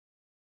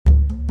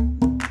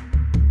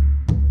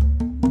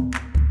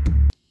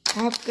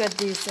I've got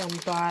this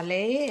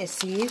barley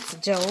seeds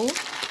dough,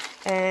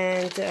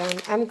 and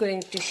I'm going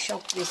to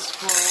soak this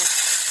for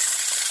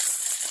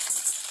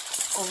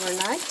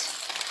overnight,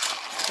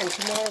 and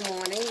tomorrow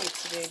morning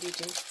it's ready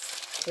to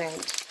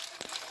blend.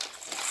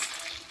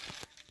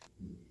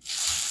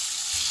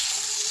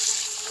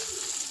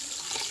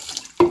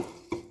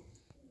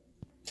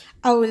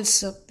 I will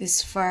soak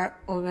this for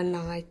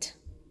overnight.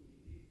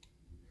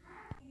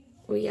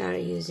 We are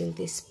using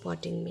this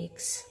potting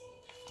mix.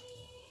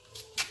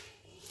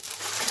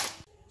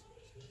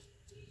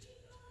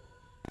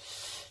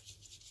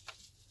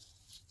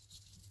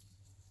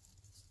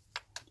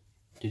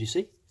 Did you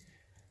see?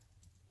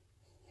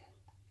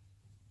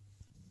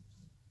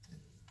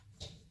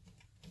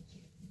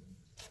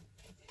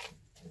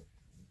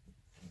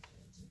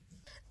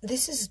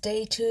 This is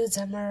day 2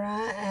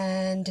 Jamara,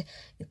 and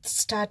it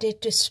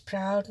started to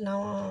sprout.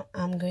 Now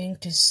I'm going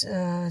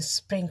to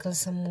sprinkle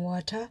some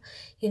water.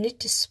 You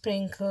need to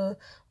sprinkle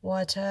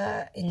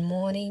water in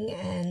morning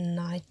and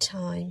night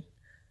time.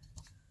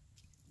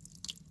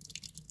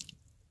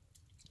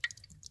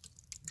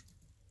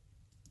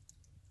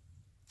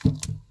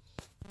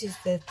 This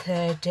is the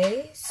 3rd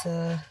day,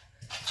 so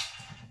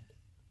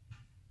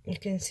you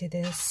can see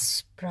this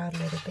sprout a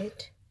little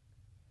bit.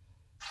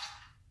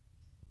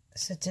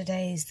 So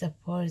today is the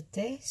 4th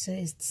day, so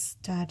it's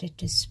started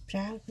to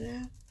sprout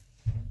now.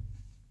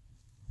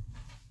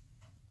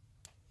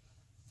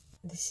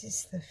 This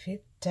is the 5th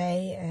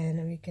day,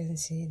 and we can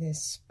see the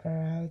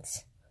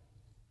sprouts.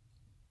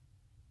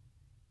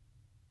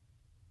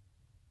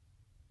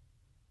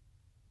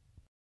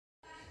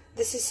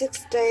 This is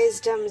 6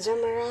 days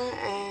Jamara,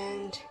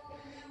 and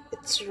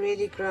it's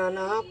really grown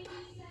up.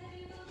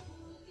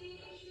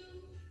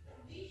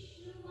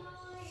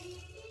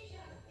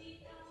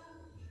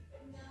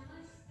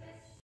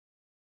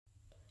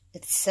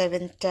 It's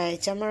 7th day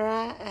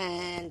Jamara,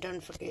 and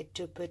don't forget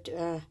to put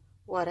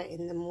water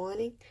in the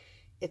morning.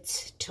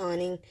 It's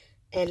turning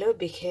yellow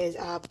because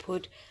I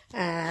put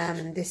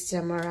this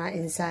Jamara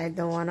inside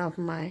the one of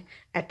my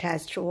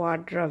attached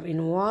wardrobe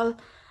in wall,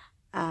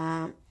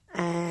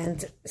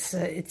 and so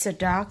it's a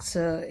dark,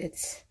 so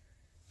it's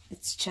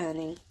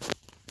turning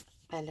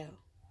yellow.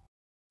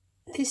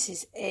 This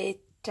is 8th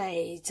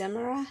day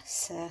Jamara,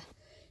 so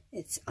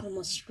it's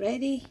almost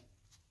ready.